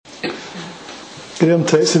Graham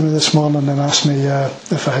texted me this morning and asked me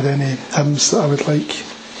if I had any hymns that I would like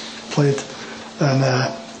played, and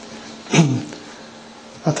I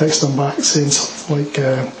texted him back saying something like,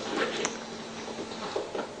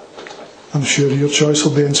 I'm sure your choice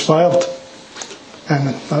will be inspired.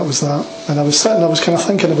 And that was that. And I was kind of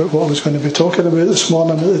thinking about what I was going to be talking about this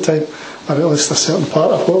morning at the time, or at least a certain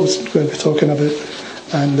part of what I was going to be talking about.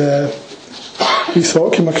 And the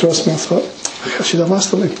thought came across me. I thought, I should have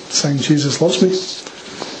asked him to sing Jesus Loves Me.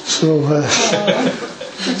 So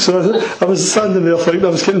I was standing there thinking, I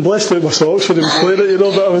was getting blessed out my socks when he was playing it,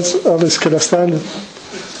 but I was kind of standing.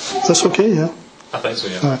 Is this okay? Yeah? I think so,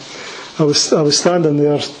 yeah. I was standing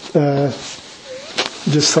there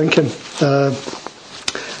just thinking.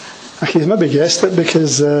 He's maybe guessed it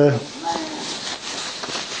because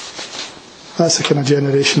that's the kind of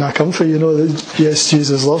generation I come from, that yes,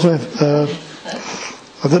 Jesus loves me.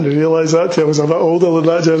 I didn't realise that till I was a bit older than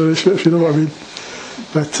that generation, if you know what I mean.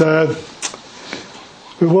 But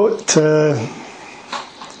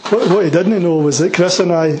what he didn't know was that Chris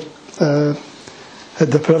and I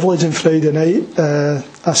had the privilege on Friday night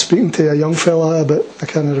of speaking to a young fella about, I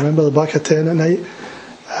can't remember, the back of 10 at night.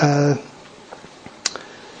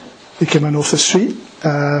 He came in off the street,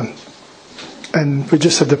 and we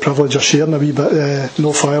just had the privilege of sharing a wee bit,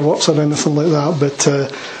 no fireworks or anything like that, but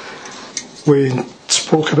we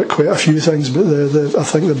spoke about quite a few things, but I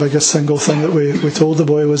think the biggest single thing that we told the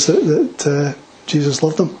boy was that Jesus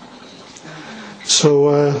loved him. So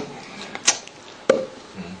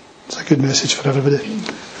it's a good message for everybody.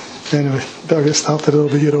 Anyway, better get started, I'll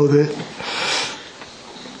be here all day.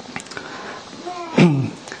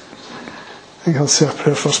 I think I'll say a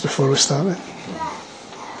prayer first before we start.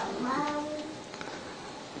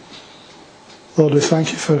 Lord, we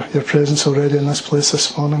thank you for your presence already in this place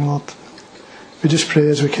this morning, Lord. We just pray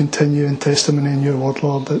as we continue in testimony in your word,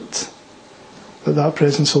 Lord, that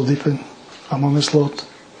presence will deepen among us, Lord.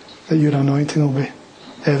 That your anointing will be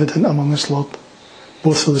evident among us, Lord.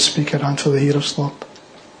 Both for the speaker and for the hearers, Lord.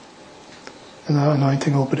 And that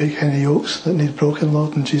anointing will break any yokes that need broken,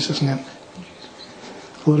 Lord, in Jesus' name.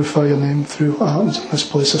 Glorify your name through what happens in this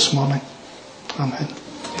place this morning. Amen.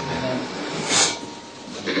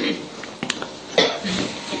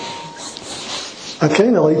 I'd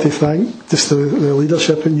kind of like to thank just the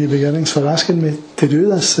leadership at New Beginnings for asking me to do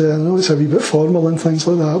this. I know it's a wee bit formal and things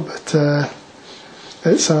like that, but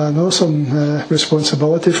it's an awesome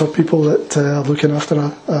responsibility for people that are looking after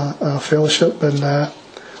a fellowship and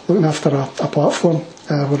looking after a platform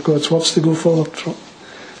where God's word's to go forward from.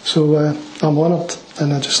 So I'm honoured,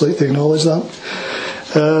 and I'd just like to acknowledge that.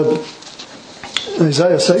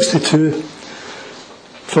 Isaiah 62.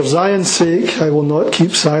 For Zion's sake I will not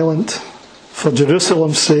keep silent. For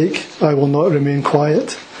Jerusalem's sake I will not remain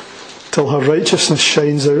quiet, till her righteousness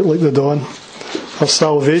shines out like the dawn, her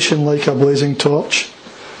salvation like a blazing torch.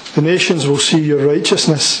 The nations will see your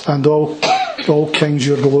righteousness, and all kings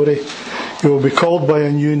your glory. You will be called by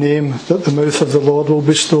a new name that the mouth of the Lord will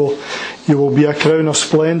bestow. You will be a crown of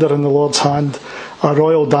splendour in the Lord's hand, a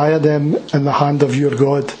royal diadem in the hand of your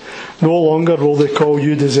God. No longer will they call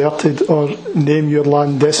you deserted or name your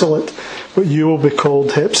land desolate, but you will be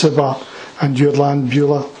called Hephzibah and your land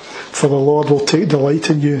Beulah. For the Lord will take delight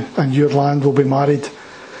in you, and your land will be married.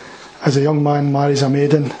 As a young man marries a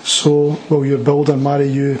maiden, so will your builder marry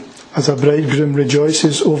you. As a bridegroom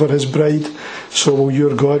rejoices over his bride, so will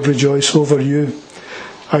your God rejoice over you.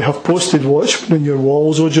 I have posted watchmen in your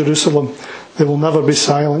walls, O Jerusalem. They will never be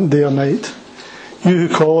silent day or night. You who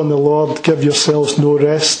call on the Lord, give yourselves no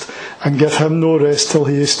rest, and give him no rest till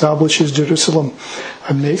he establishes Jerusalem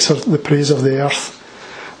and makes her the praise of the earth.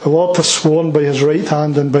 The Lord has sworn by his right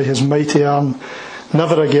hand and by his mighty arm,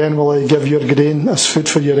 never again will I give your grain as food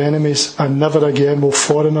for your enemies, and never again will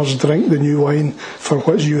foreigners drink the new wine for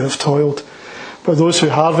which you have toiled. But those who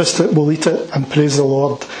harvest it will eat it and praise the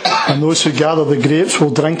Lord, and those who gather the grapes will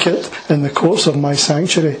drink it in the courts of my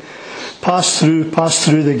sanctuary. Pass through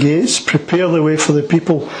the gates, prepare the way for the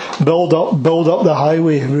people, build up the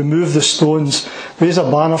highway, remove the stones, raise a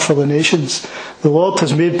banner for the nations. The Lord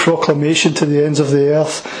has made proclamation to the ends of the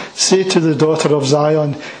earth. Say to the daughter of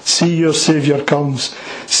Zion, see your Saviour comes.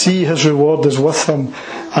 See his reward is with him,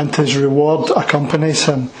 and his reward accompanies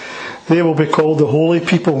him. They will be called the holy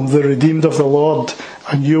people, the redeemed of the Lord,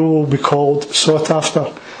 and you will be called sought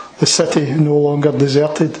after, the city no longer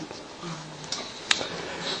deserted.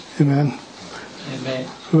 Amen. Amen.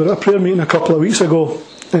 We were at a prayer meeting a couple of weeks ago,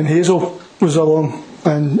 and Hazel was along,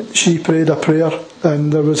 and she prayed a prayer,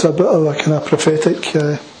 and there was a bit of a kind of prophetic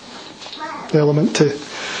element to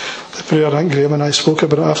the prayer. I think Graham and I spoke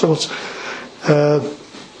about it afterwards.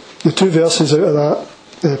 The two verses out of that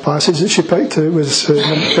passage that she picked out was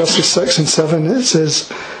verses 6 and 7. It says,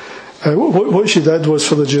 what she did was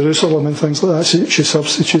for the Jerusalem and things like that, she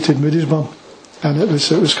substituted Moodiesburn, and it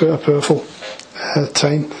was quite a powerful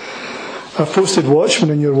time. I've posted watchmen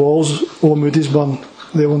in your walls, O Moodiesburn,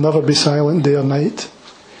 they will never be silent day or night.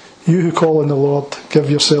 You who call on the Lord, give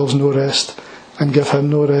yourselves no rest, and give him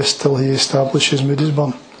no rest till he establishes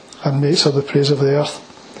Moodiesburn and makes her the praise of the earth.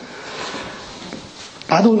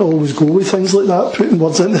 I don't always go with things like that, putting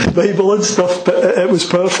words into the Bible and stuff, but it was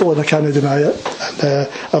powerful and I can't deny it. And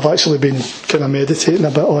I've actually been kind of meditating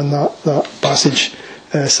a bit on that passage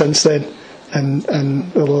since then,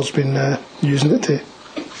 and the Lord's been using it to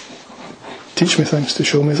teach me things, to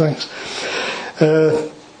show me things.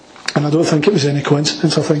 And I don't think it was any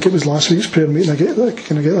coincidence. I think it was last week's prayer meeting. I get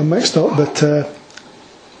them mixed up, but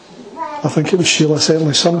I think it was Sheila,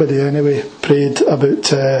 certainly somebody anyway, prayed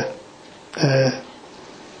about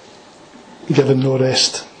giving no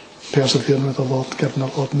rest, persevering with the Lord, giving the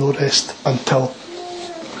Lord no rest until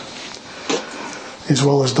his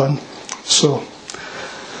will is done. So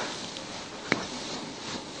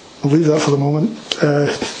I'll leave that for the moment.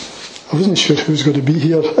 I wasn't sure who was going to be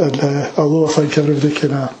here, and although I think everybody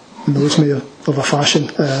kind of knows me of a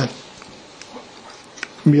fashion,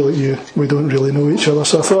 me like you, we don't really know each other,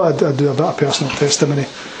 so I thought I'd do a bit of personal testimony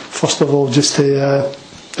first of all, just to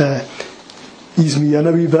ease me in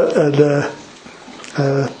a wee bit. And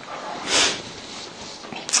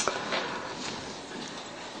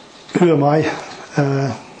who am I?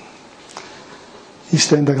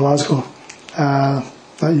 East End of Glasgow.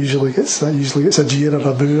 That usually gets a jeer or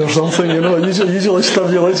a boo or something, you know. It usually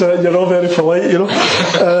stimulates it, and you're all very polite, you know.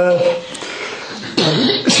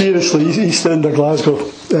 Seriously, East End of Glasgow.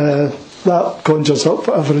 That conjures up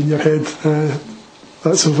whatever in your head.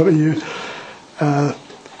 That's over to you.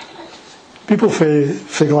 People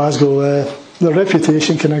for Glasgow, their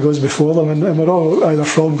reputation kind of goes before them, and we're all either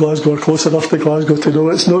from Glasgow or close enough to Glasgow to know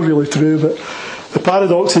it's not really true, but the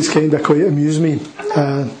paradoxes kind of quite amuse me.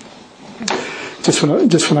 Just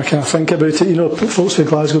when I kind of think about it, you know, folks from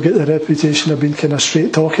Glasgow get the reputation of being kind of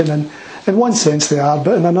straight talking, and in one sense they are,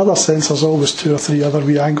 but in another sense there's always two or three other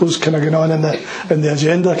wee angles kind of going on in the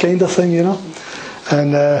agenda kind of thing, you know.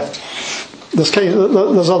 And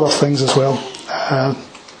there's other things as well.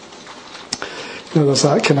 You know, there's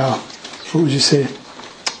that kind of, what would you say?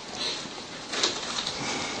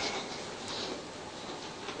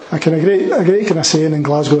 A great kind of saying in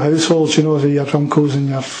Glasgow households, you know, your uncles and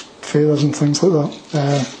your fathers and things like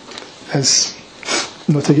that, is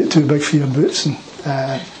not to get too big for your boots and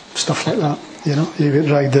stuff like that. You know, you get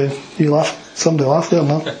dragged down. You laugh. Somebody laughed there,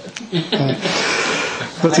 no?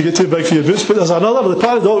 Not to get too big for your boots. But there's another. The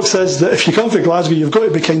paradox is that if you come from Glasgow, you've got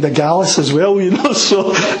to be kind of gallus as well, you know.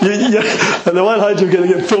 So you on the one hand, you're going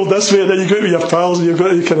to get pulled this way, and then you go to your pals, and you've got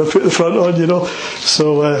to kind of put the front on, you know.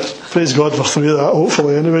 So praise God for through that,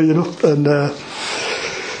 hopefully, anyway, you know. And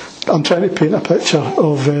I'm trying to paint a picture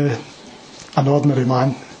of an ordinary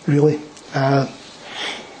man, really.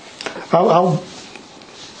 I'll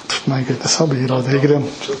my goodness, I'll be here all day, Graham.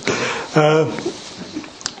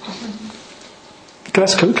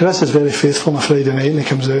 Chris is very faithful on a Friday night, and he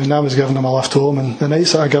comes out, and I was giving him a lift home, and the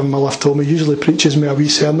nights that I give him a lift home, he usually preaches me a wee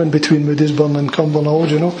sermon between Moodiesburn and Cumbernauld,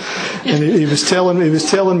 you know. And he was telling me,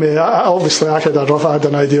 obviously I had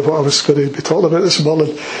an idea what I was going to be talking about this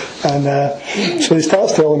morning, and so he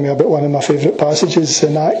starts telling me about one of my favourite passages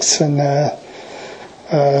in Acts, and I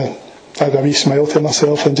had a wee smile to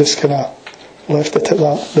myself and just kind of left it at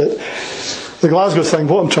that. But the Glasgow thing,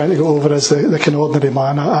 what I'm trying to go over is the kind of ordinary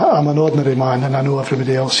man. I'm an ordinary man, and I know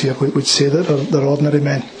everybody else here would say that they're ordinary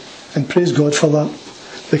men. And praise God for that,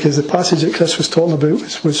 because the passage that Chris was talking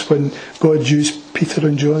about was when God used Peter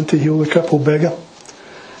and John to heal the crippled beggar.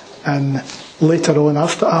 And later on,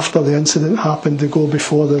 after the incident happened, they go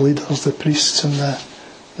before the leaders, the priests and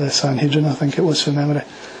the Sanhedrin, I think it was from memory.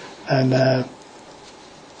 And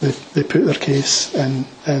they put their case, and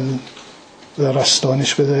they're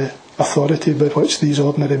astonished with the authority by which these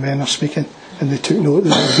ordinary men are speaking, and they took note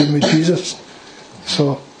that they've been with Jesus.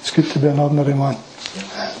 So it's good to be an ordinary man.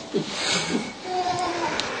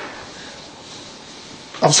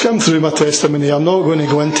 I've skimmed through my testimony. I'm not going to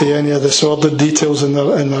go into any of the sordid details in there,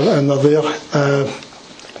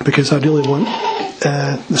 because I really want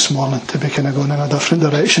this morning to be kind of going in a different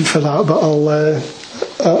direction for that. But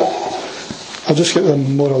I'll just get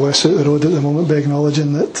them more or less out the road at the moment by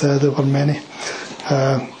acknowledging that there were many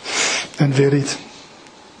and varied.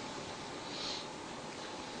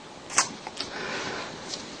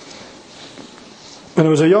 When I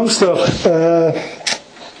was a youngster,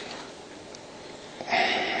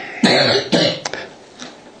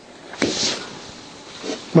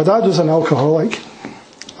 my dad was an alcoholic,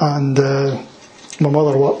 and my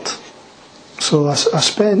mother worked. So I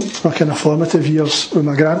spent my kind of formative years with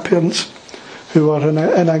my grandparents, who were in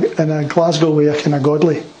a Glasgow way, a kind of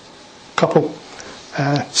godly couple,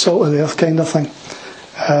 salt of the earth kind of thing.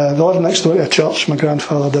 They lived next door to a church. My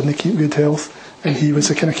grandfather didn't keep good health, and he was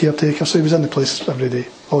the kind of caretaker, so he was in the place every day,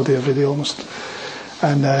 all day, every day almost.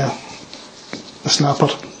 And the snapper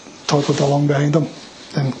toddled along behind him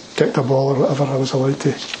and kicked a ball or whatever I was allowed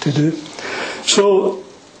to do. So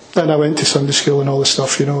then I went to Sunday school and all the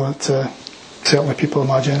stuff, that certainly people of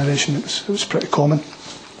my generation, it was pretty common.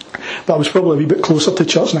 But I was probably a wee bit closer to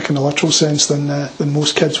church in a kind of literal sense than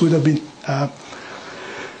most kids would have been.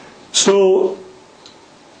 So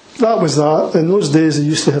that was that. In those days they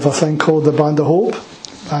used to have a thing called the Band of Hope,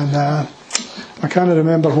 and I can't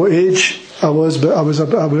remember what age I was, but I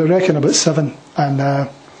would reckon about 7, and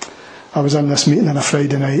I was in this meeting on a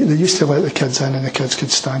Friday night. They used to let the kids in, and the kids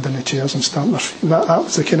could stand in the chairs and stamp their feet. That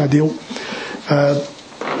was the kind of deal.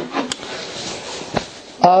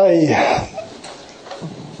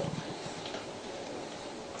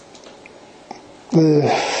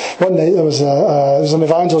 One night there was an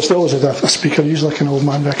evangelist. There always had a speaker, usually like an old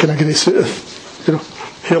man with a kind of grey suit of,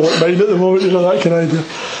 hair like mine at the moment, that kind of idea.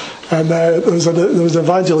 And there was an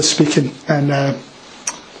evangelist speaking, and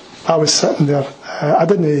I was sitting there.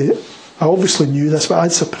 I obviously knew this, but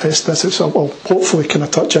I'd suppressed this. I'll hopefully kind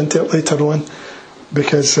of touch into it later on,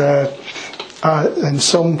 because in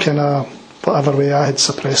some kind of whatever way I had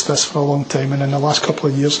suppressed this for a long time, and in the last couple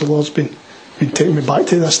of years the Lord's been taking me back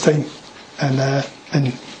to this time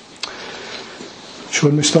and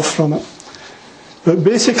showing me stuff from it. But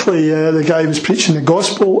basically the guy was preaching the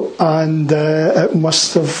gospel, and the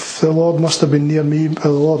Lord must have been near me. The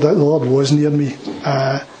Lord was near me,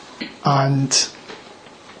 and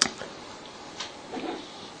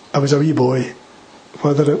I was a wee boy.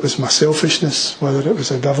 Whether it was my selfishness, whether it was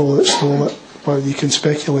the devil that stole it, well, you can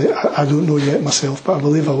speculate. I don't know yet myself, but I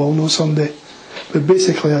believe I will know someday. But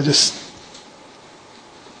basically I just,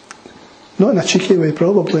 not in a cheeky way,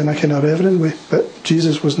 probably in a kind of reverent way, but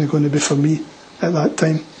Jesus wasn't going to be for me at that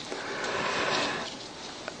time.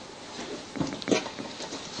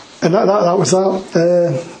 And that was that.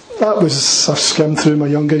 That was, I skimmed through my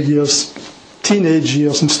younger years, teenage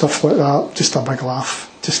years and stuff like that. Just a big laugh.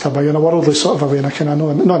 Just a big, in a worldly sort of a way, and I kind of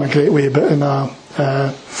know, not in a great way, but in a,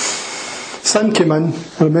 sin came in.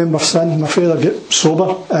 I remember sin. My father got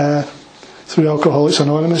sober through Alcoholics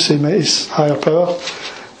Anonymous. He met his higher power.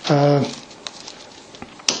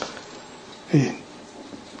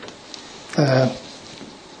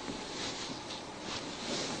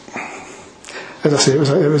 As I say,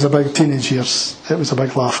 it was a big teenage years. It was a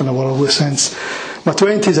big laugh in a worldly sense. My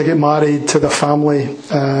 20s, I get married to the family.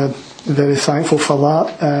 Very thankful for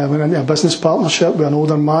that. Went into a business partnership with an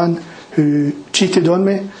older man who cheated on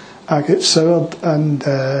me. I get soured, and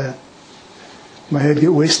my head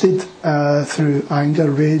get wasted through anger,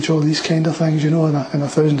 rage, all these kind of things, and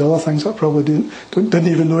 1,000 other things that I probably didn't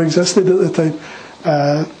even know existed at the time.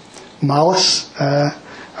 Malice. I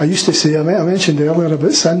used to say, I mentioned earlier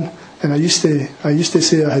about sin, and I used to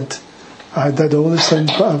say I did all these things,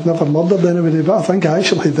 but I've never murdered anybody. But I think I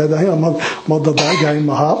actually did. I think I murdered that guy in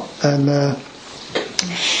my heart, and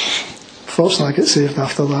fortunately I get saved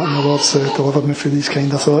after that, and the Lord's delivered me from these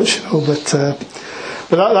kind of thoughts, But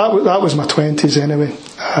that was my 20s anyway.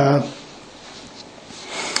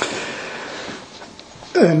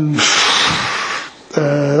 And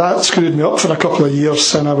that screwed me up for a couple of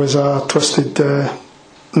years, and I was a twisted,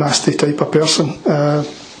 nasty type of person.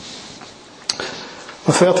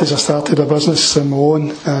 My 30s I started a business on my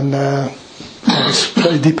own, and I was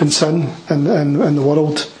pretty deep in sin in the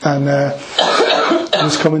world, and I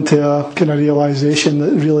was coming to a kind of realisation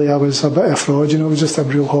that really I was a bit of a fraud, it was just a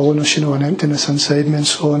real hollowness, an emptiness inside me, and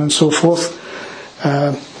so on and so forth.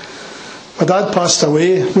 My dad passed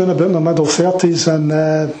away around about my middle 30s, and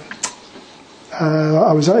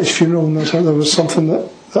I was at his funeral, and there was something that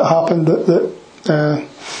happened that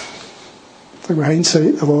with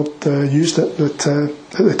hindsight the Lord used it, but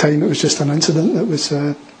at the time it was just an incident that was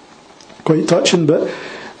quite touching. But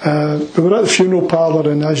we were at the funeral parlour,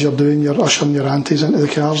 and as you're doing, you're ushering your aunties into the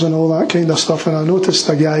cars and all that kind of stuff, and I noticed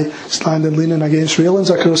a guy standing leaning against railings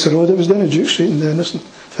across the road. It was down at Duke Street in Denison,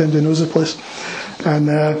 if anybody knows the place. And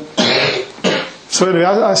so anyway,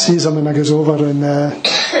 I sees him, and I goes over, and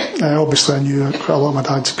obviously I knew quite a lot of my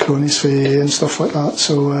dad's cronies for AA and stuff like that,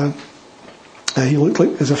 so he looked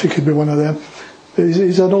like as if he could be one of them.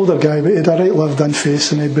 He's an older guy, but he had a right lived-in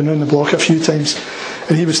face, and he'd been around the block a few times,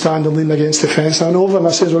 and he was standing leaning against the fence. And I went over and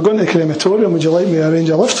I says, "We're going to the crematorium, would you like me to arrange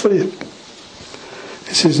a lift for you?"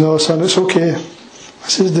 He says, "No, son, it's okay." I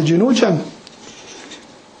says, did you know Jim?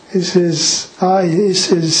 He says, aye. He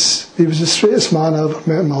says, he was the straightest man I ever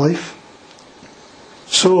met in my life.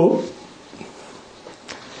 So,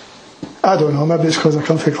 I don't know, maybe it's because I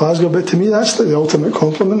come from Glasgow, but to me that's like the ultimate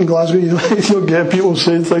compliment in Glasgow. You don't get people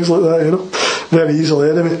saying things like that, very easily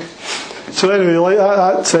anyway. So anyway, like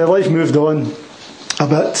that life moved on a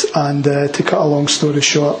bit, and to cut a long story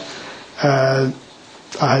short, I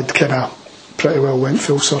had kind of pretty well went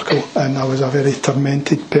full circle, and I was a very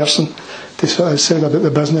tormented person. To sort of said about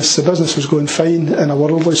the business was going fine in a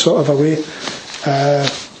worldly sort of a way,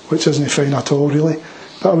 which isn't fine at all really,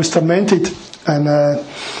 but I was tormented, and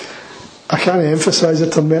I can't emphasise the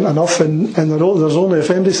torment enough, and there's only, if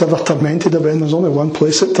anybody's ever tormented about it, there's only one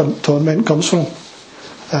place that torment comes from.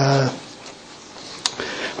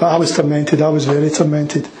 But I was tormented, I was very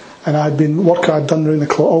tormented, and I had been work I'd done round the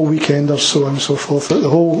clock all weekend or so on and so forth, the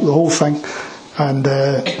whole thing, and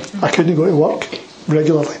I couldn't go to work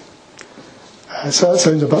regularly. So that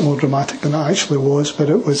sounds a bit more dramatic than it actually was, but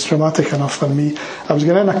it was dramatic enough for me. I was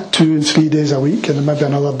going in 2 and 3 days a week, and then maybe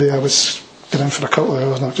another day I was going in for a couple of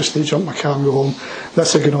hours, and I'd just jump my car and go home.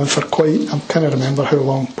 This had gone on for quite, I can't remember how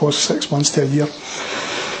long, post 6 months to a year.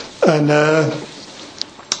 And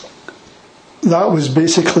that was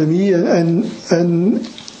basically me, and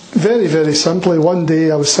very, very simply, one day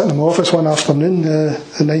I was sitting in my office one afternoon, the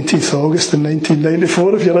 19th of August in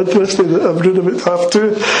 1994, if you're interested, I've read about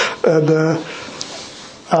 2:30, and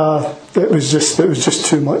it was just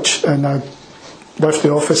too much, and I left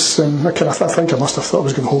the office, and I think I must have thought I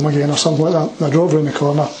was going home again or something like that, and I drove round the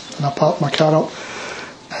corner and I parked my car up,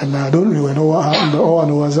 and I don't really know what happened, but all I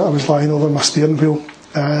know is that I was lying over my steering wheel,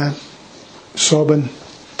 sobbing,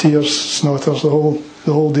 tears, snotters, the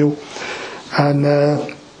whole deal, and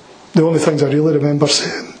the only things I really remember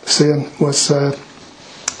saying was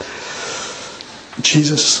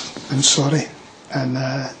Jesus and sorry. And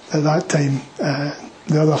at that time,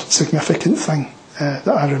 the other significant thing that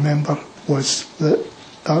I remember was that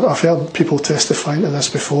I've heard people testifying to this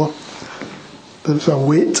before. There was a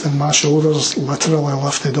weight in my shoulders literally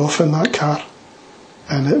lifted off in that car,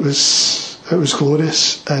 and it was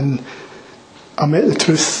glorious. And I met the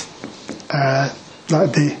truth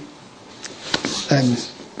that day. And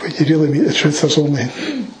when you really meet the truth, there's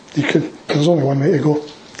only one way to go.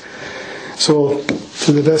 So,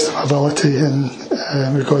 to the best of my ability and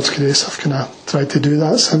with God's grace, I've kind of tried to do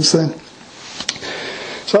that since then.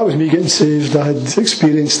 So that was me getting saved. I had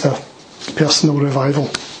experienced a personal revival,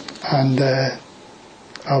 and I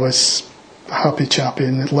was a happy chappy,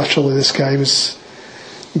 and literally the sky was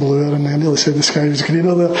bluer, and I nearly said the sky was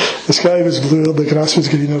greener there. The sky was bluer, the grass was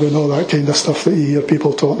greener, and all that kind of stuff that you hear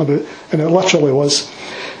people talking about, and it literally was.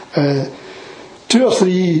 2 or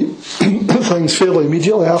 3 things fairly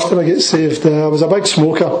immediately after I get saved. I was a big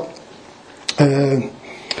smoker, and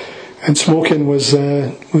smoking was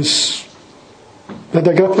had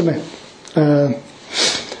a grip on me.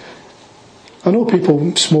 I know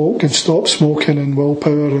people smoke and stop smoking and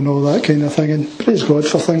willpower and all that kind of thing, and praise God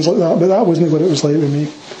for things like that, but that wasn't what it was like with me.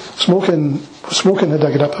 Smoking had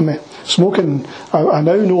a grip on me. Smoking, I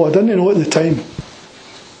now know, I didn't know at the time.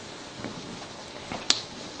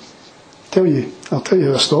 I'll tell you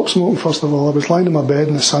how I stopped smoking. First of all, I was lying in my bed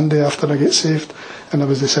on a Sunday after I get saved, and I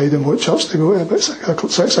was deciding what church to go to about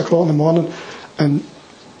 6 o'clock in the morning, and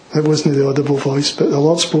it wasn't the audible voice, but the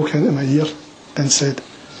Lord spoke into my ear and said,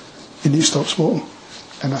 "You need to stop smoking."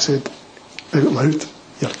 And I said out loud,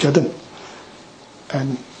 "You're kidding."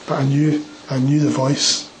 But I knew the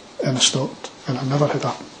voice, and I stopped, and I never had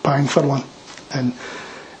a bang for one. And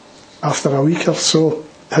after a week or so,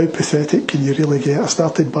 how pathetic can you really get? I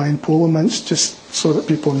started buying polo mints just so that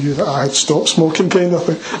people knew that I had stopped smoking, kind of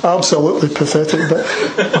thing. Absolutely pathetic, but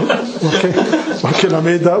what can I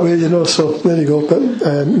made that way, so there you go. But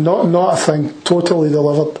not a thing, totally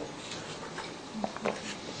delivered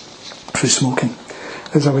through smoking.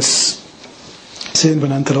 As I was saying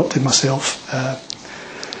when I interrupted myself,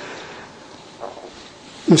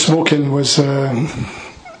 the smoking was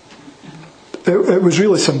it was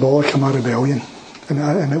really symbolic of my rebellion.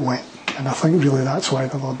 And it went, and I think really that's why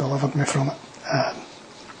the Lord delivered me from it.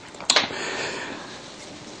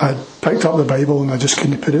 I picked up the Bible and I just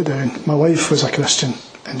couldn't put it down. My wife was a Christian,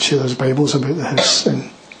 and she has Bibles about the house, and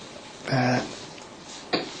I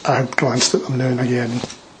had glanced at them now and again.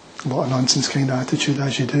 A lot of nonsense kind of attitude,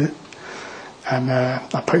 as you do. And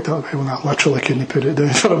I picked up the Bible and I literally couldn't put it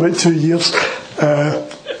down for about 2 years.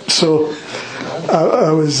 So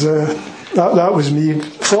I was. That was me.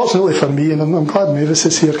 Fortunately for me, and I'm glad Mavis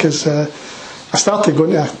is here, because I started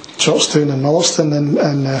going to a church down in Millerstone,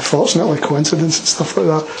 and fortunately, coincidence and stuff like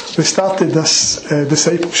that, we started this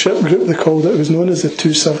discipleship group, they called it. It was known as the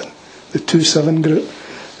 2-7 group.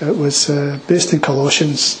 It was based in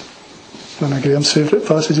Colossians, one of Graham's favourite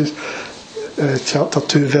passages, chapter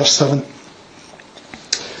 2, verse 7.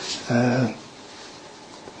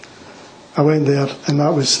 I went there, and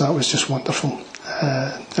that was just wonderful.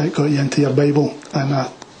 It got you into your Bible, and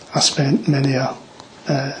I spent many a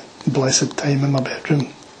blessed time in my bedroom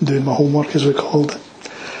doing my homework, as we called it.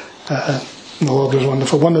 The Lord was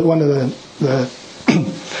wonderful. One of the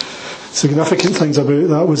significant things about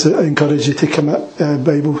that was that it encouraged you to commit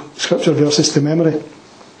Bible scripture verses to memory.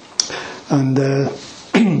 And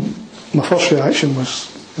my first reaction was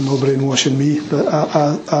no brainwashing me, but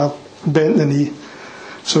I bent the knee,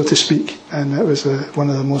 so to speak, and it was one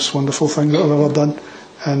of the most wonderful things that I've ever done.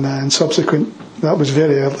 And in subsequent, that was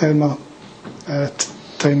very early in my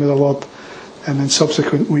time with the Lord, and in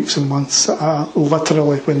subsequent weeks and months, I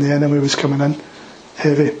literally, when the enemy was coming in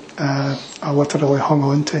heavy, I literally hung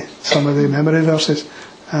on to some of the memory verses.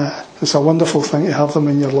 It's a wonderful thing to have them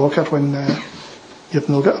in your locker when you've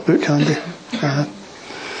not got a book handy.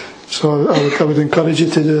 So I would encourage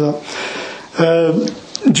you to do that.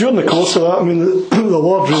 During the course of that, I mean, the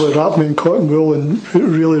Lord really wrapped me in cotton wool and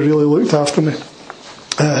really looked after me.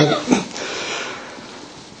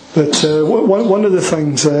 But one of the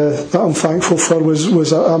things that I'm thankful for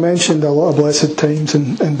was I mentioned a lot of blessed times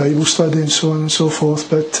in Bible study and so on and so forth,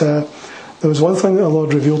 but there was one thing that the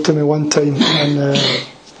Lord revealed to me one time,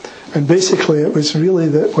 and basically it was really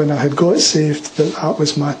that when I had got saved, that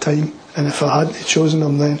was my time, and if I hadn't chosen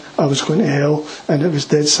Him then, I was going to hell, and it was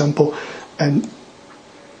dead simple. And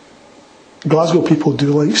Glasgow people do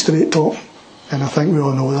like straight talk, and I think we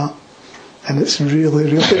all know that, and it's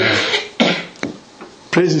really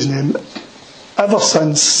praise His name, ever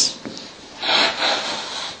since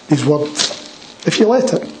His word, if you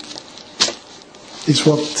let it, His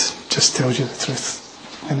word just tells you the truth,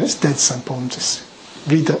 and it's dead simple, and just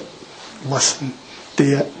read it, listen,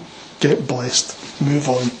 do it, get blessed, move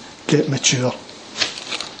on, get mature,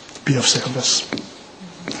 be of service.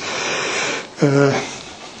 A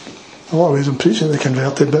lot of ways I'm preaching to the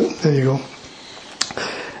converted, but there you go.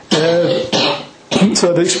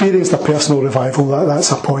 So I'd experienced a personal revival.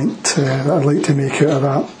 That's a point that I'd like to make out of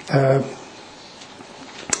that.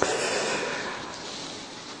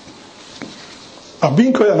 I've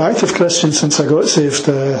been quite an active Christian since I got saved,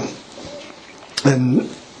 whether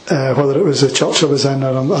it was the church I was in,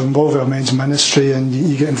 or I'm involved with a men's ministry, and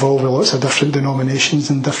you get involved with lots of different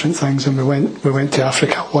denominations and different things. And we went to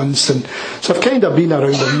Africa once, and so I've kind of been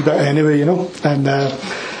around a wee bit anyway, you know. And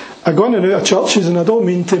I go in and out of churches, and I don't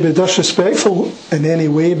mean to be disrespectful in any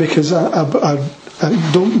way, because I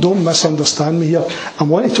don't misunderstand me here. I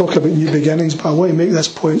want to talk about new beginnings, but I want to make this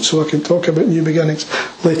point so I can talk about new beginnings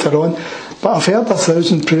later on. But I've heard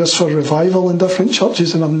 1,000 prayers for revival in different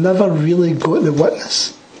churches, and I've never really got the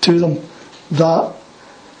witness to them. That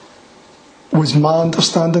was my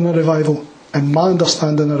understanding of revival, and my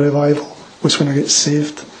understanding of revival was when I get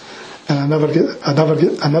saved. And I never get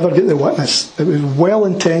the witness. It was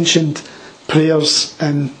well-intentioned prayers,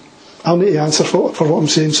 and I'll need to answer for what I'm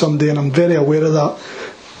saying someday, and I'm very aware of that.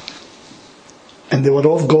 And they were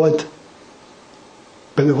of God,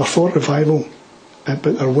 but they were for revival,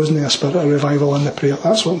 but there wasn't a spirit of revival in the prayer.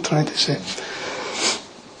 That's what I'm trying to say.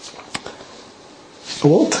 I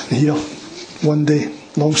walked in here one day,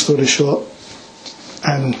 long story short,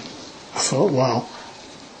 and I thought, wow.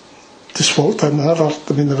 Just walked in there. I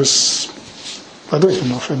mean, there was, I don't even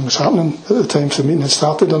know if anything was happening at the time the meeting had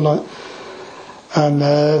started or not, and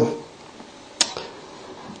I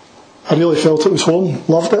really felt it was home,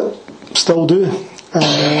 loved it, still do.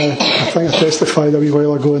 And I think I testified a wee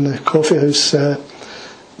while ago in the coffee house that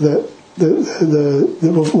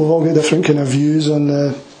we've all got different kind of views on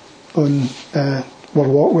our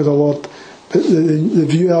walk with the Lord. But the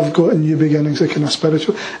view I've got in New Beginnings, the kind of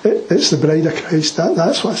spiritual, it's the bride of Christ.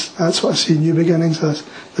 That's what I see New Beginnings as,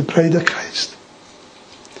 the bride of Christ.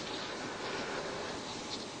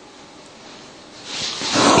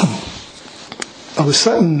 I was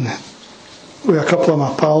sitting with a couple of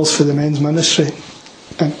my pals for the men's ministry,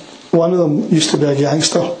 and one of them used to be a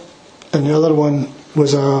gangster, and the other one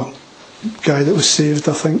was a guy that was saved,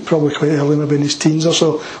 I think, probably quite early, maybe in his teens or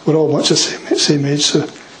so. We're all much the same age, so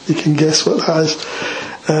you can guess what that is.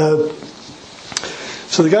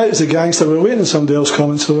 So the guy that was a gangster, we were waiting on somebody else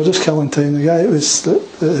coming, so we were just killing time. The guy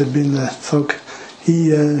that had been the thug,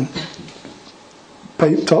 he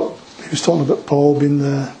piped up. He was talking about Paul being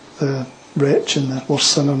the wretch and the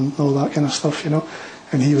worst sinner and all that kind of stuff, you know.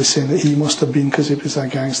 And he was saying that he must have been, because he was a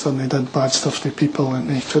gangster and he did bad stuff to people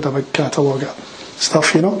and he had a big catalogue of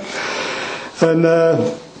stuff, you know. And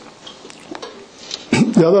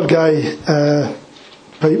the other guy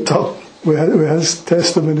piped up with his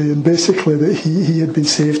testimony, and basically that he had been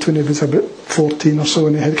saved when he was about 14 or so,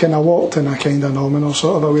 and he had kind of walked in a kind of nominal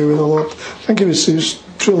sort of a way with the Lord. I think he was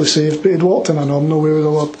truly saved, but he'd walked in a nominal way with the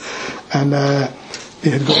Lord. And he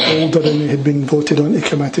had got older and he had been voted onto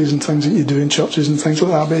committees and things that you do in churches and things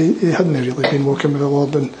like that, but he hadn't really been walking with the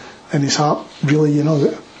Lord in his heart, really, you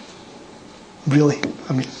know, really,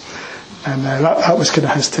 I mean. And that was kind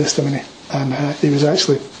of his testimony. And he was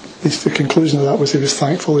actually, the conclusion of that was he was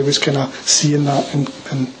thankful, he was kind of seeing that and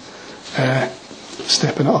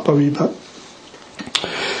stepping it up a wee bit.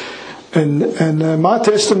 And my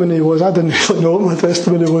testimony was, I didn't really know what my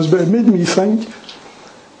testimony was, but it made me think.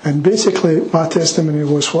 And basically my testimony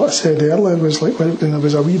was what I said earlier, was like when I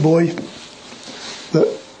was a wee boy,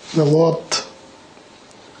 that the Lord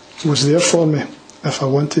was there for me if I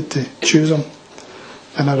wanted to choose him.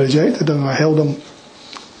 And I rejected him, I held him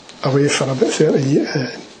away for about 30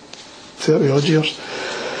 odd years.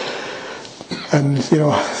 And, you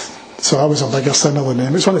know, so I was a bigger sinner than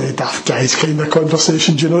them. It's one of the daft guys kind of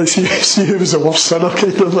conversations, you know, see who was the worst sinner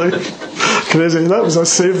kind of like crazy. That was a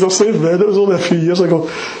saved man. It was only a few years ago.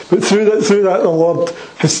 But through that the Lord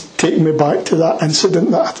has taken me back to that incident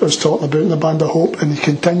that I was talking about in the Band of Hope, and he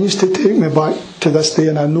continues to take me back to this day,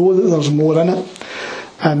 and I know that there's more in it.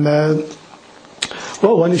 And what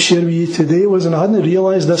I want to share with you today was, and I hadn't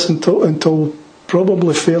realised this until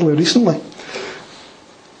probably fairly recently,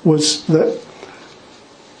 was that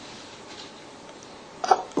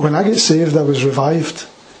when I get saved, I was revived.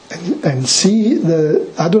 And see,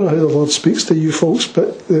 I don't know how the Lord speaks to you folks,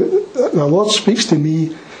 but the Lord speaks to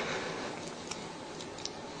me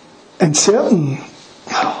in certain,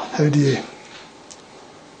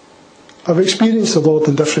 I've experienced the Lord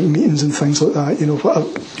in different meetings and things like that, you know,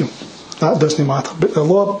 that doesn't matter. But the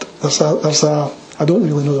Lord, there's a I don't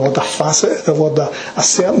really know the word, a facet of the Lord, a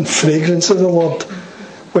certain fragrance of the Lord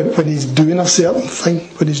when he's doing a certain thing,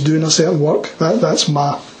 when he's doing a certain work. That's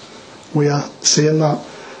my way of saying that.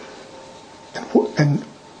 And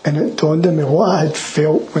it dawned on me, what I had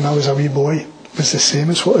felt when I was a wee boy was the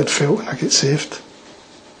same as what I'd felt when I got saved.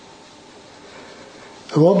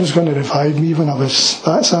 The Lord was going to revive me when I was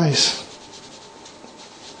that size,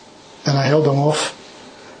 and I held him off.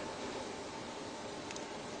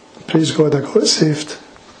 Praise God, I got saved.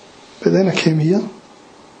 But then I came here,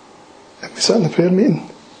 and we sat in the prayer meeting,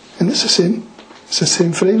 and it's the same. It's the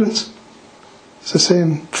same fragrance. It's the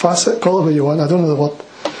same facet. Call it what you want. I don't know the word.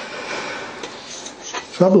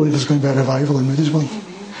 So I believe there's going to be a revival in Moodiesburn.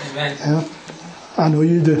 Amen. Yeah. I know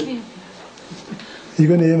you do. You're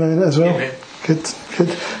going to amen it as well? Amen. Good.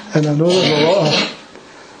 And I know there's a lot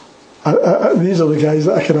of... these are the guys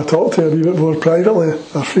that I kind of talk to a wee bit more privately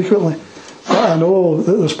or frequently. But I know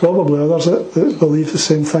that there's probably others that believe the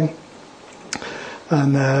same thing.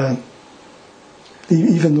 And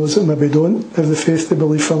even those that maybe don't have the faith to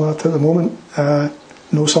believe for that at the moment,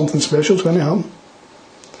 know something special is going to happen.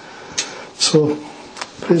 So,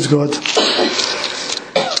 praise God.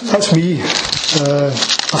 That's me.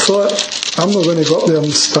 I thought, I'm not going to go up there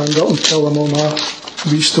and stand up and tell them all my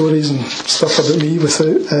wee stories and stuff about me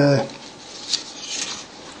without...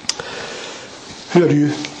 who are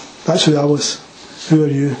you? That's who I was. Who are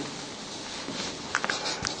you?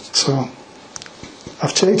 So,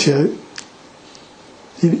 I've checked you out.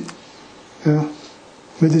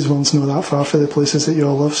 Moodiesburn's not that far from the places that you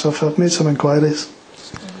all live, so I've made some inquiries.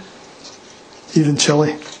 Even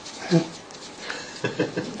Chile. Yeah.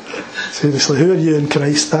 Seriously, who are you in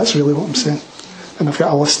Christ? That's really what I'm saying. And I've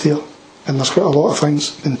got a list here, and there's quite a lot of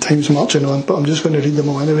things, and time's marching on, but I'm just going to read them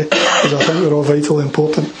all anyway, because I think they're all vitally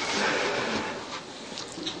important.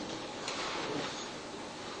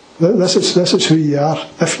 This is who you are.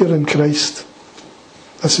 If you're in Christ,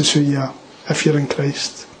 this is who you are. If you're in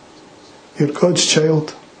Christ, you're God's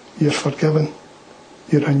child, you're forgiven,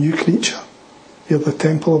 you're a new creature, you're the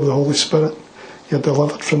temple of the Holy Spirit, you're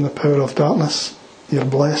delivered from the power of darkness, you're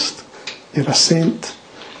blessed, you're a saint,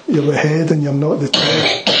 you're the head and you're not the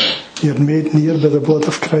tail, you're made near by the blood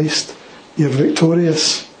of Christ, you're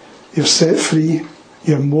victorious, you're set free,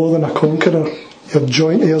 you're more than a conqueror, you're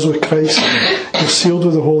joint heirs with Christ, you're sealed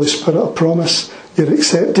with the Holy Spirit of promise, you're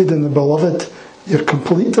accepted in the Beloved, you're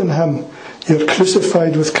complete in Him, you're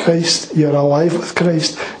crucified with Christ, you're alive with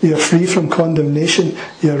Christ, you're free from condemnation,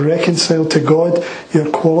 you're reconciled to God, you're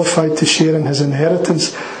qualified to share in His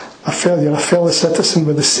inheritance, you're a fellow citizen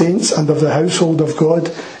with the saints and of the household of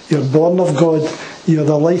God, you're born of God, you're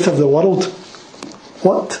the light of the world.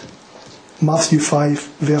 What? Matthew 5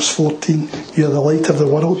 verse 14. You're the light of the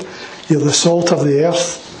world. You're the salt of the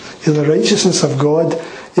earth. You're the righteousness of God.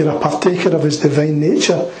 You're a partaker of His divine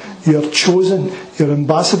nature. You're chosen. You're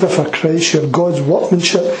ambassador for Christ. You're God's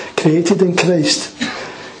workmanship, created in Christ.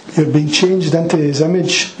 You're being changed into His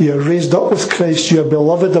image. You're raised up with Christ. You're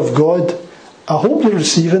beloved of God. I hope you're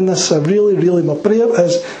receiving this. I really, my prayer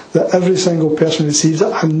is that every single person receives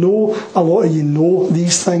it. I know a lot of you know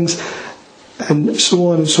these things and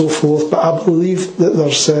so on and so forth, but I believe that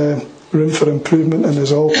there's room for improvement in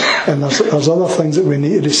us all, and there's other things that we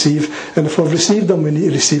need to receive, and if we've received them, we need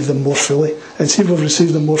to receive them more fully, and see if we've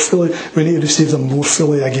received them more fully, we need to receive them more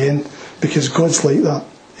fully again, because God's like that.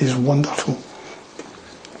 He's wonderful.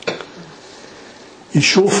 You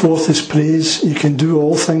show forth His praise. You can do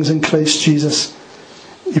all things in Christ Jesus.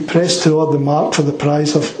 You press toward the mark for the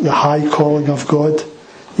prize of the high calling of God.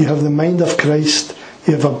 You have the mind of Christ.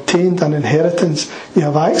 You have obtained an inheritance. You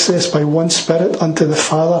have access by one Spirit unto the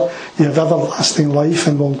Father. You have everlasting life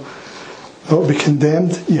and will not be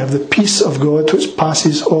condemned. You have the peace of God which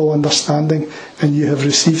passes all understanding, and you have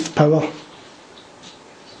received power.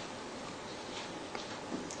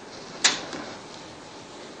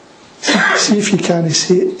 See if you can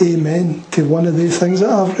say amen to one of the things that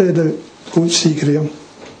I've read out. Go and see Graham.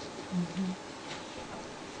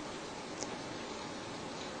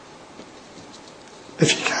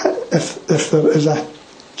 If you can't, if there is a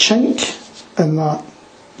chink in that,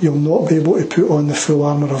 you'll not be able to put on the full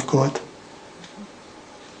armour of God.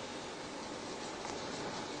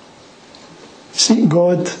 Seek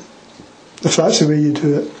God, if that's the way you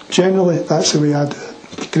do it. Generally, that's the way I do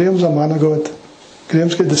it. Graham's a man of God.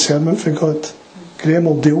 Graham's got discernment for God. Graham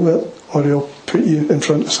will deal with it, or he'll put you in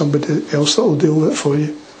front of somebody else that will deal with it for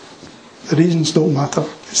you. The reasons don't matter.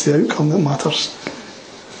 It's the outcome that matters.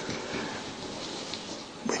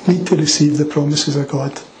 We need to receive the promises of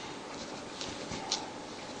God.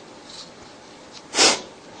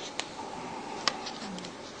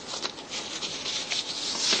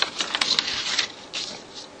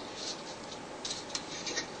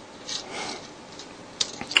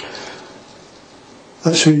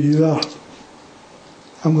 That's who you are.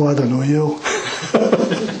 I'm glad I know you all.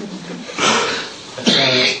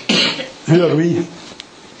 Who are we?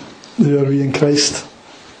 Who are we in Christ?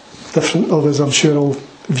 Different of us, I'm sure, will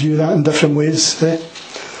view that in different ways.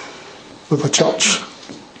 With a church.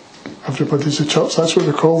 Everybody's a church. That's what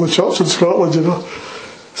we call the church in Scotland, you know.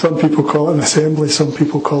 Some people call it an assembly, some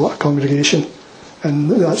people call it a congregation. And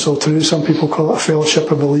that's all true. Some people call it a fellowship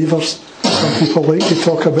of believers. Some people like to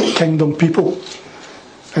talk about kingdom people.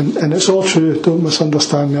 And it's all true, don't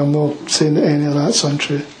misunderstand me, I'm not saying that any of that's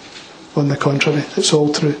untrue. On the contrary, it's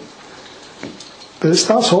all true. But it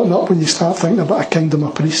starts hotting up when you start thinking about a kingdom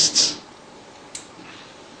of priests.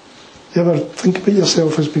 You ever think about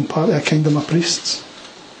yourself as being part of a kingdom of priests?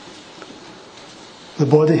 The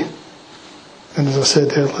body, and as I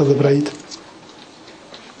said earlier, the bride.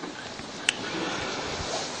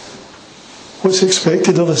 What's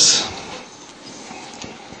expected of us?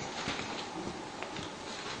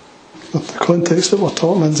 The context that we're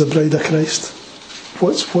talking in is the bride of Christ.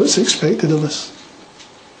 What's expected of us?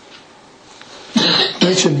 I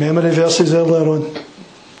mentioned memory verses earlier on.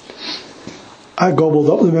 I gobbled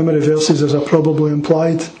up the memory verses as I probably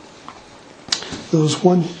implied. There was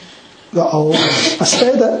one that I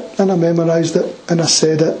said it and I memorised it and I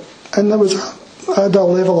said it, and I had a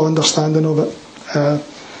level of understanding of it.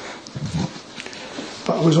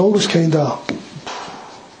 But I was always kind of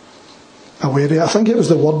wary. I think it was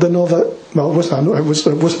the wording of it. Well, it wasn't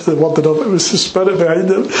the wording of it. It was the spirit behind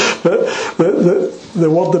it. But the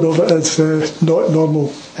wording of it is not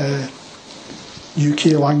normal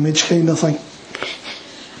UK language kind of thing.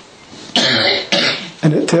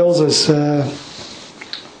 And it tells us,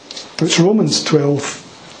 it's Romans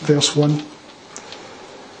 12, verse 1.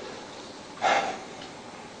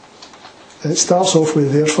 It starts off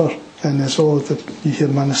with therefore. And it's all that you hear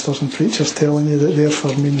ministers and preachers telling you that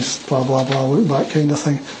therefore means blah blah blah, look back kind of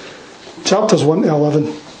thing. Chapters 1 to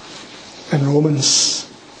 11 in Romans,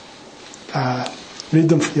 read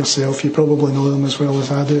them for yourself, you probably know them as well as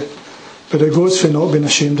I do. But it goes for not being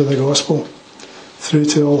ashamed of the gospel, through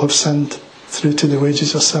to all have sinned, through to the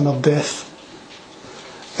wages of sin of death.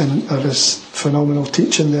 And there is phenomenal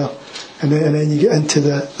teaching there. And then you get into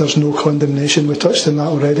there's no condemnation. We touched on that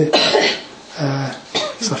already.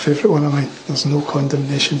 It's a favourite one of mine. There's no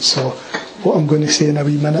condemnation. So what I'm going to say in a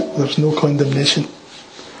wee minute, there's no condemnation.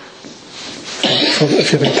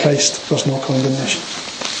 If you're in Christ, there's no condemnation.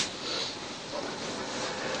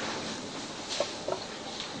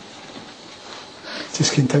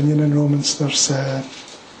 Just continuing in Romans, there's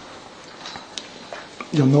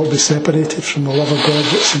you'll not be separated from the love of God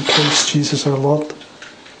that's in Christ Jesus our Lord.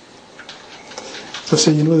 As I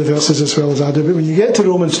say, you know the verses as well as I do, but when you get to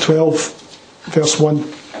Romans 12, verse 1,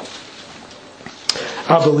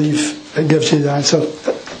 I believe it gives you the answer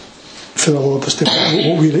for the Lord as to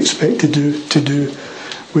what we're expected to do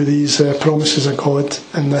with these promises of God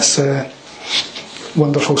and this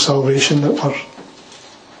wonderful salvation that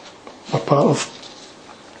we're part of.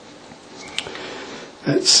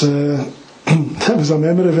 It's that was a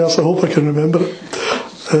memory verse. I hope I can remember it.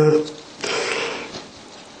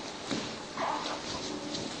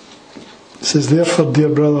 It says, therefore, dear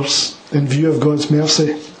brothers, in view of God's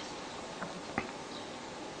mercy,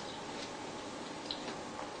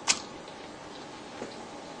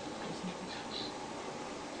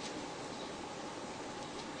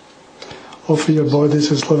 offer your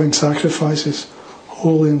bodies as living sacrifices,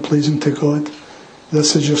 holy and pleasing to God.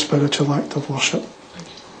 This is your spiritual act of worship.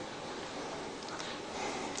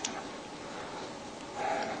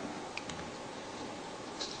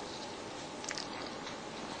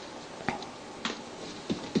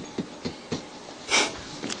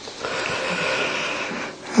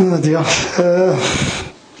 Oh dear.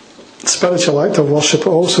 Spiritual act of worship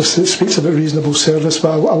also speaks about reasonable service,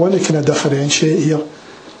 but I want to kind of differentiate here.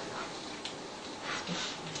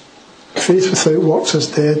 Faith without works is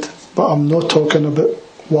dead, but I'm not talking about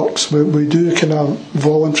works. We do kind of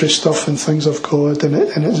voluntary stuff and things of God, and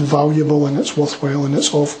it's valuable and it's worthwhile and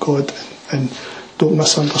it's of God, and don't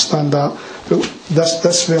misunderstand that. But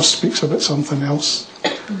this verse speaks about something else.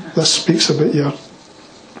 This speaks about your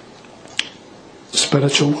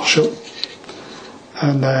spiritual worship,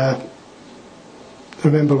 and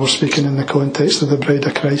remember we're speaking in the context of the bride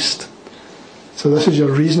of Christ. So this is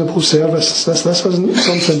your reasonable service. This isn't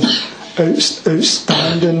something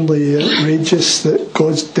outstandingly outrageous that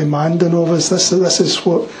God's demanding of us. This is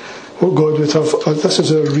what God would have. This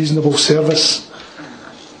is a reasonable service.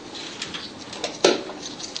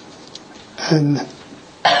 And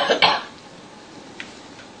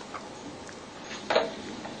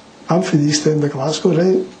I'm from the East End of Glasgow,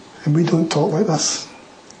 right? And we don't talk like this.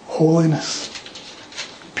 Holiness,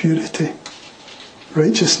 purity,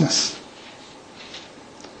 righteousness.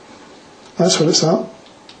 That's what it's at.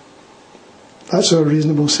 That's our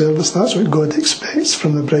reasonable service. That's what God expects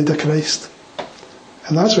from the bride of Christ.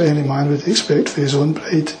 And that's what any man would expect for his own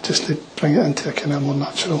bride, just to bring it into a kind of more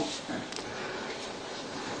natural.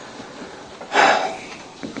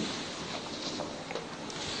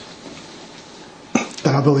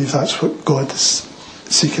 And I believe that's what God is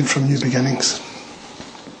seeking from New Beginnings.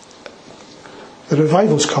 The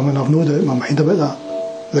revival's coming, I've no doubt in my mind about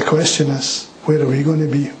that. The question is, where are we going to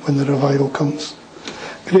be when the revival comes?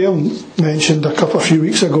 Graham mentioned a few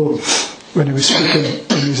weeks ago, when he was speaking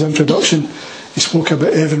in his introduction, he spoke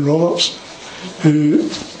about Evan Roberts, who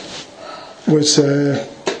was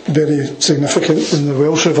very significant in the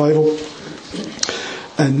Welsh revival.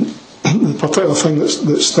 And the particular thing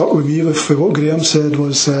that stuck with me with what Graham said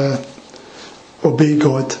was obey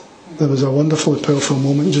God. There was a wonderfully powerful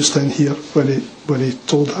moment just in here when he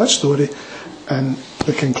told that story, and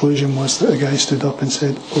the conclusion was that the guy stood up and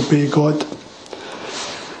said, obey God.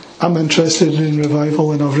 I'm interested in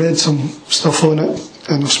revival, and I've read some stuff on it,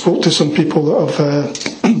 and I've spoke to some people that have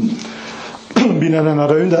been in and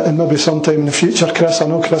around it, and maybe sometime in the future. Chris, I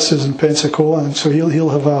know Chris is in Pensacola, and so he'll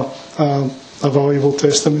have a valuable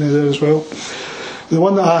testimony there as well. The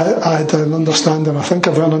one that I had an understanding, I think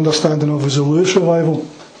I've got an understanding of, is the Lewis revival.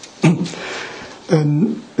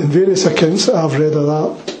 And in various accounts that I've read of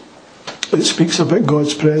that, it speaks about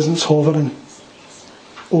God's presence hovering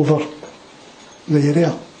over the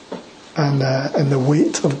area, and the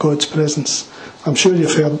weight of God's presence. I'm sure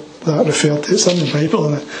you've heard that referred to. It's in the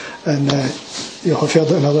Bible, and you'll have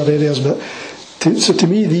heard it in other areas. But to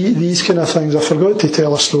me, these kind of things, I forgot to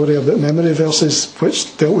tell a story about memory verses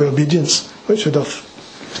which dealt with obedience, which would have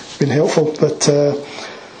been helpful. But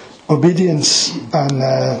obedience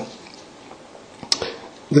and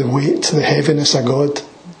the weight, the heaviness of God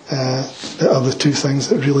are the two things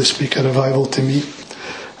that really speak of revival to me.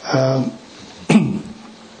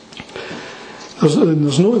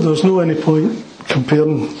 There's no any point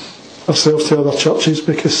comparing ourselves to other churches,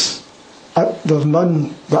 because there's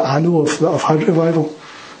none that I know of that have had revival.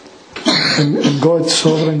 And God's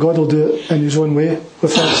sovereign. God will do it in His own way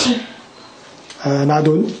with us. And I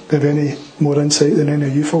don't have any more insight than any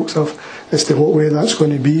of you folks have as to what way that's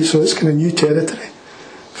going to be. So it's kind of new territory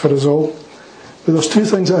for us all. But there's two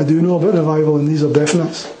things that I do know about revival, and these are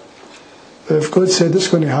definites. If God said it's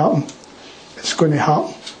going to happen, it's going to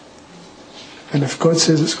happen. And if God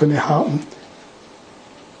says it's going to happen,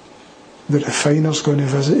 the refiner's going to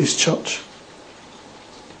visit His church.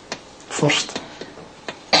 first.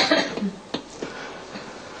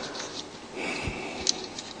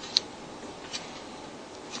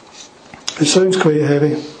 It sounds quite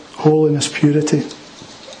heavy. Holiness, purity.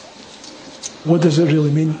 What does it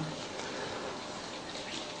really mean?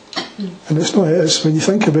 And it's not. When you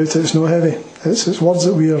think about it, it's not heavy. It's words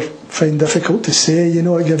that we find difficult to say.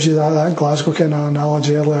 It gives you that Glasgow kind of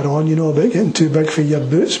analogy earlier on. About getting too big for your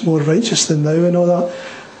boots, more righteous than thou, and all that.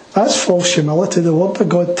 That's false humility. The word of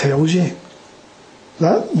God tells you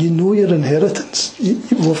that your inheritance.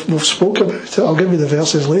 We've spoke about it. I'll give you the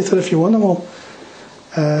verses later if you want them all.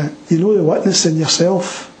 You know the witness in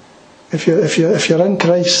yourself. If you're in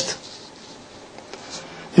Christ,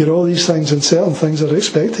 you're all these things, and certain things are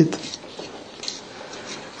expected.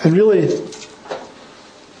 And really,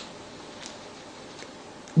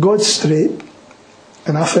 God's straight,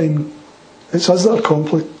 and I find it's us that are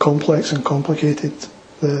complex and complicated.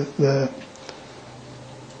 The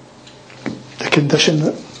condition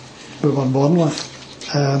that we were born with.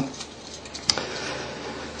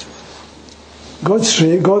 God's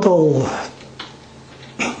straight.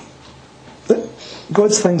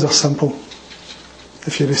 God's things are simple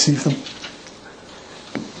if you receive them.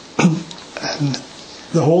 And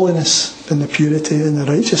the holiness and the purity and the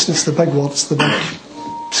righteousness, the big words, the big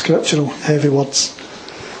scriptural heavy words,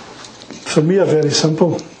 for me are very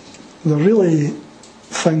simple. They're really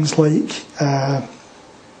things like I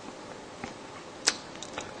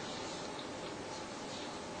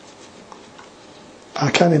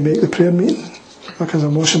can't make the prayer meeting because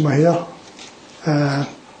I'm washing my hair.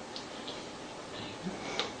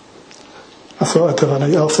 I thought I'd have a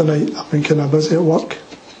night off tonight. I've been kind of busy at work.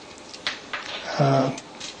 A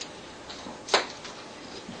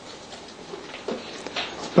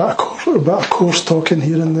bit of course talking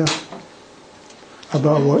here and there. A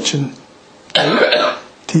bit of watching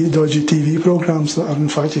dodgy TV programmes that are, in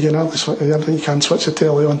fact, you can switch the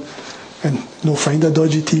telly on and no find a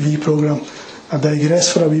dodgy TV programme. I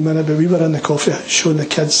digress for a wee minute, but we were in the coffee house showing the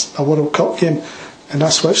kids a World Cup game, and I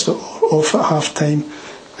switched it off at half time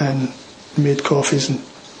and made coffees and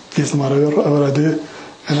gave them an hour a do,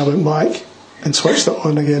 and I went back and switched it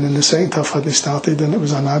on again, and the second half hadn't started, and it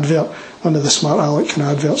was an advert, one of the Smart Alec kind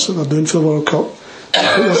of adverts that they're doing for the World Cup.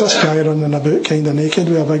 But there's this guy running about kind of naked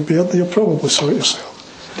with a big beard. You'll probably saw it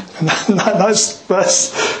yourself, and that's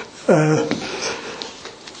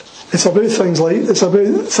it's about things like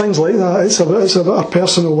that. It's about our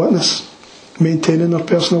personal witness, maintaining our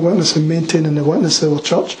personal witness and maintaining the witness of our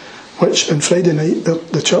church. Which on Friday night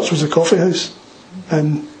the church was a coffee house,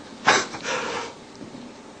 and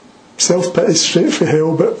self-pity straight for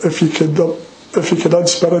hell. But if you could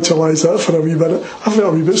unspiritualise that for a wee minute, I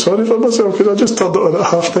felt a wee bit sorry for myself because I just turned it on at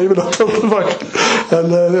half time and I turned it back, and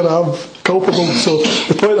there I'm culpable. So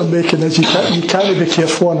the point I'm making is you can't be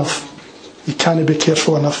careful enough. You can't be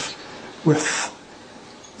careful enough with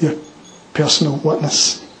your personal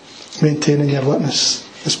witness. Maintaining your witness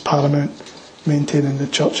is paramount. Maintaining the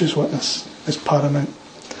church's witness is paramount.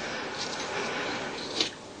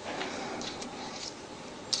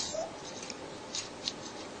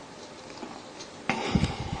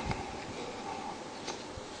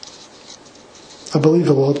 I believe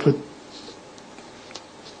the Lord would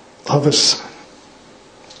have us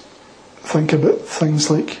think about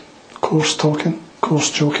things like coarse talking,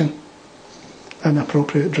 coarse joking,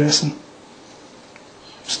 inappropriate dressing,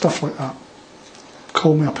 stuff like that.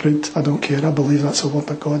 Call me a prude, I don't care. I believe that's the word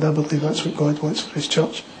of God. I believe that's what God wants for his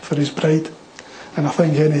church, for his bride. And I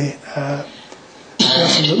think any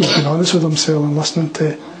person that would be honest with himself and listening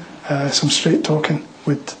to some straight talking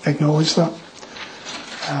would acknowledge that.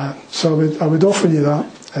 So I would offer you that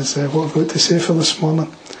as what I've got to say for this morning,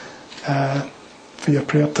 for your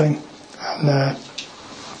prayer time. And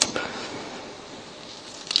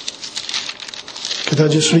could I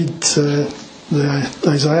just read the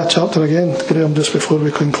Isaiah chapter again, Graham, just before we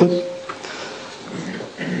conclude?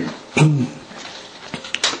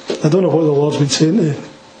 I don't know what the Lord's been saying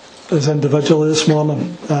to us individually this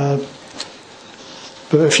morning, but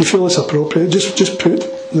if you feel it's appropriate, just put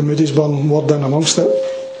the Moodiesburn word in amongst it,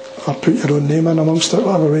 or put your own name in amongst it,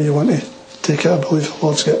 whatever way you want to take it. I believe the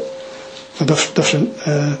Lord's got different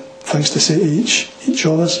things to say to each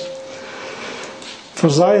of us. For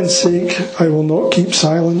Zion's sake I will not keep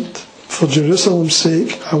silent, for Jerusalem's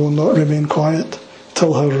sake I will not remain quiet,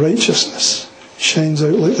 till her righteousness shines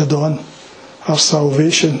out like the dawn, her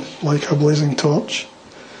salvation like a blazing torch.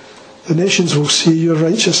 The nations will see your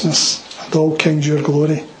righteousness, and all kings your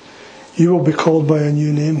glory. You will be called by a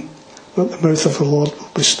new name that the mouth of the Lord will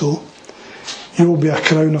bestow. You will be a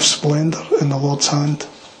crown of splendour in the Lord's hand,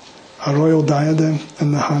 a royal diadem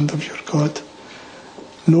in the hand of your God.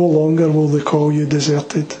 No longer will they call you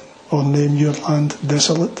deserted or name your land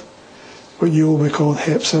desolate, but you will be called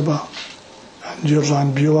Hephzibah and your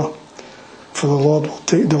land Beulah, for the Lord will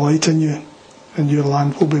take delight in you, and your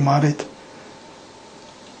land will be married.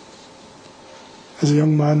 As a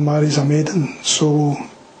young man marries a maiden, so will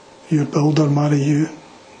your builder marry you.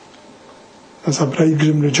 As a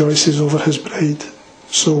bridegroom rejoices over his bride,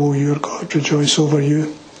 so will your God rejoice over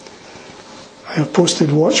you. I have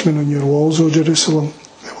posted watchmen on your walls, O Jerusalem.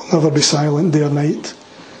 They will never be silent day or night.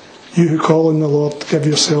 You who call on the Lord, give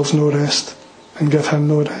yourselves no rest, and give him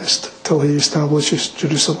no rest, till he establishes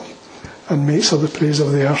Jerusalem and makes her the praise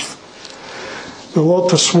of the earth. The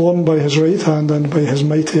Lord has sworn by his right hand and by his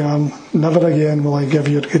mighty arm, never again will I give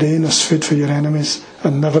your grain as food for your enemies,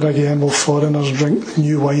 and never again will foreigners drink the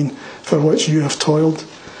new wine for which you have toiled.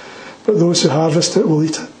 But those who harvest it will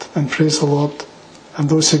eat it and praise the Lord, and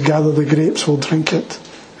those who gather the grapes will drink it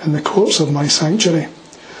in the courts of my sanctuary.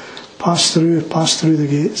 Pass through the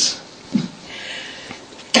gates.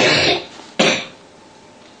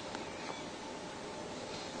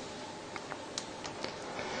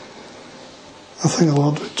 I think the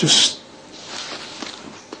Lord would just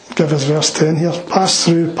give us verse 10 here. Pass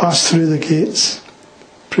through the gates.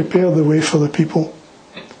 Prepare the way for the people.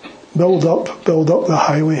 Build up the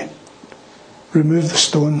highway. Remove the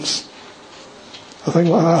stones. I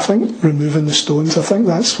think removing the stones, I think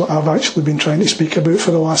that's what I've actually been trying to speak about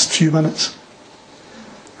for the last few minutes.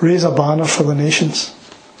 Raise a banner for the nations.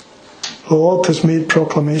 The Lord has made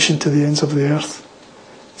proclamation to the ends of the earth.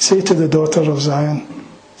 Say to the daughter of Zion,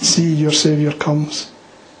 see, your Saviour comes.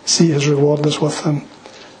 See, his reward is with him,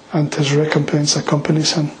 and his recompense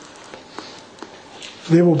accompanies him.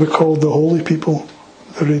 They will be called the holy people,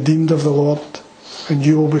 the redeemed of the Lord, and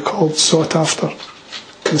you will be called sought after,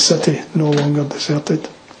 the city no longer deserted.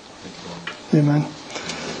 Amen.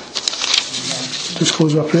 Just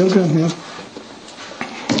close our prayer again here.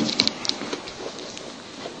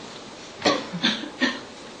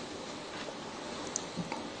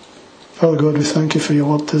 Father God, we thank you for your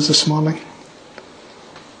word to us this morning.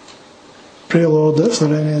 Pray, Lord, that if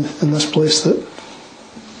there are any in this place that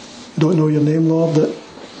don't know your name, Lord,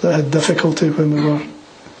 that had difficulty when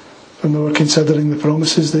we were considering the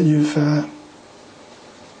promises that you've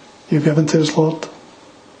given to us, Lord.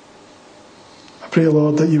 I pray,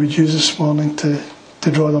 Lord, that you would use this morning to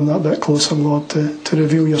draw them that bit closer, Lord, to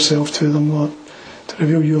reveal yourself to them, Lord, to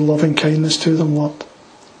reveal your loving kindness to them, Lord,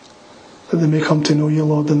 that they may come to know you,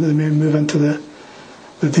 Lord, and that they may move into the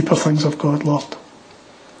deeper things of God, Lord.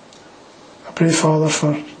 I pray, Father,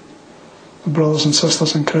 for the brothers and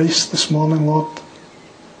sisters in Christ this morning, Lord.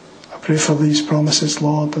 I pray for these promises,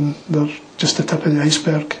 Lord, and they're just the tip of the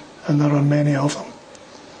iceberg, and there are many of them.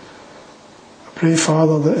 I pray,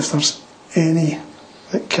 Father, that if there's any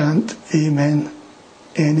that can't amen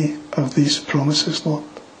any of these promises, Lord,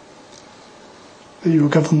 that you will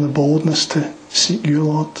give them the boldness to seek you,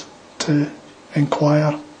 Lord, to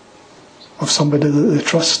inquire of somebody that they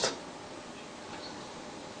trust,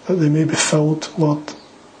 that they may be filled, Lord,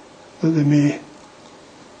 that they may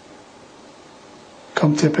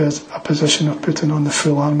come to a position of putting on the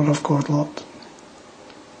full armour of God, Lord.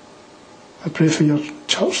 I pray for your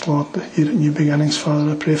church, Lord, here at New Beginnings,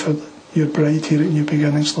 Father. I pray for your bride here at New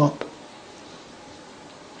Beginnings, Lord.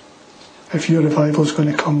 If your revival is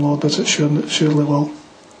going to come, Lord, as it surely will,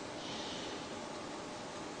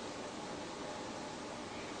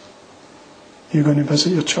 you're going to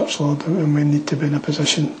visit your church, Lord, and we need to be in a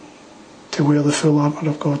position to wear the full armour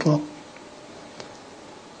of God, Lord.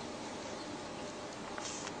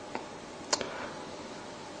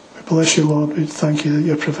 We bless you, Lord. We thank you that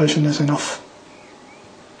your provision is enough.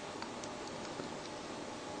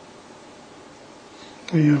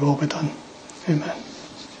 May your will be done. Amen.